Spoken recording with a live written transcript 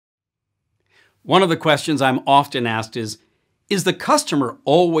One of the questions I'm often asked is the customer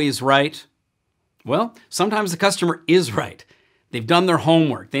always right? Well, sometimes the customer is right. They've done their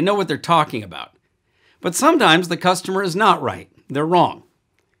homework. They know what they're talking about. But sometimes the customer is not right. They're wrong.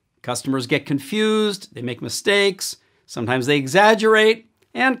 Customers get confused. They make mistakes. Sometimes they exaggerate.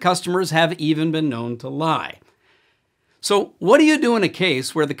 And customers have even been known to lie. So what do you do in a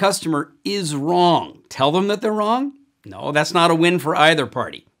case where the customer is wrong? Tell them that they're wrong? No, that's not a win for either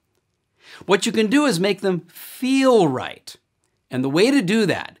party. What you can do is make them feel right. And the way to do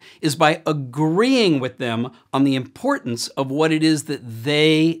that is by agreeing with them on the importance of what it is that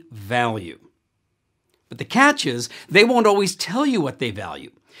they value. But the catch is, they won't always tell you what they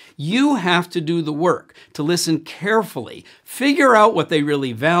value. You have to do the work to listen carefully, figure out what they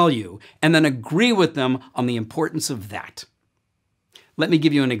really value, and then agree with them on the importance of that. Let me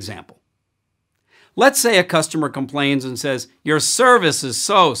give you an example. Let's say a customer complains and says, "Your service is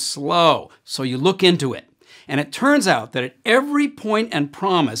so slow." So you look into it, and it turns out that at every point and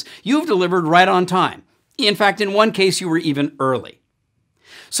promise, you've delivered right on time. In fact, in one case, you were even early.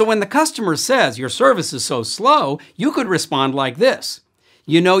 So when the customer says, "Your service is so slow," you could respond like this.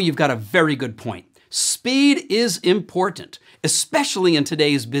 You know, you've got a very good point. Speed is important, especially in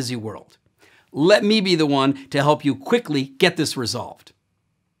today's busy world. Let me be the one to help you quickly get this resolved.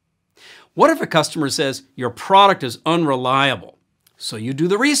 What if a customer says, "Your product is unreliable"? So you do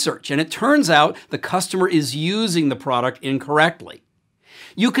the research, and it turns out the customer is using the product incorrectly.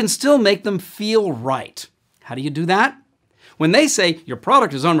 You can still make them feel right. How do you do that? When they say, "Your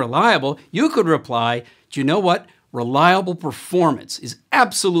product is unreliable," you could reply, "Do you know what? Reliable performance is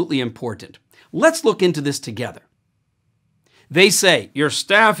absolutely important. Let's look into this together." They say, "Your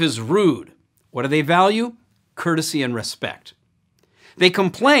staff is rude." What do they value? Courtesy and respect. They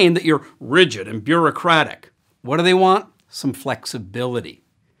complain that you're rigid and bureaucratic. What do they want? Some flexibility.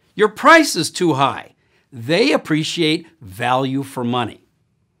 Your price is too high. They appreciate value for money.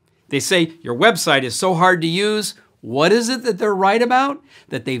 They say, "Your website is so hard to use." What is it that they're right about?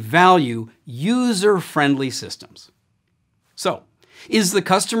 That they value user-friendly systems. So, is the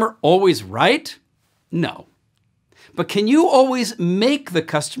customer always right? No. But can you always make the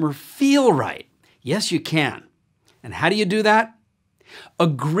customer feel right? Yes, you can. And how do you do that?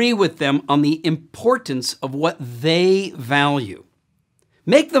 Agree with them on the importance of what they value.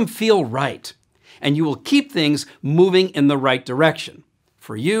 Make them feel right, and you will keep things moving in the right direction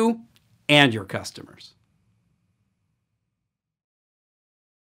for you and your customers.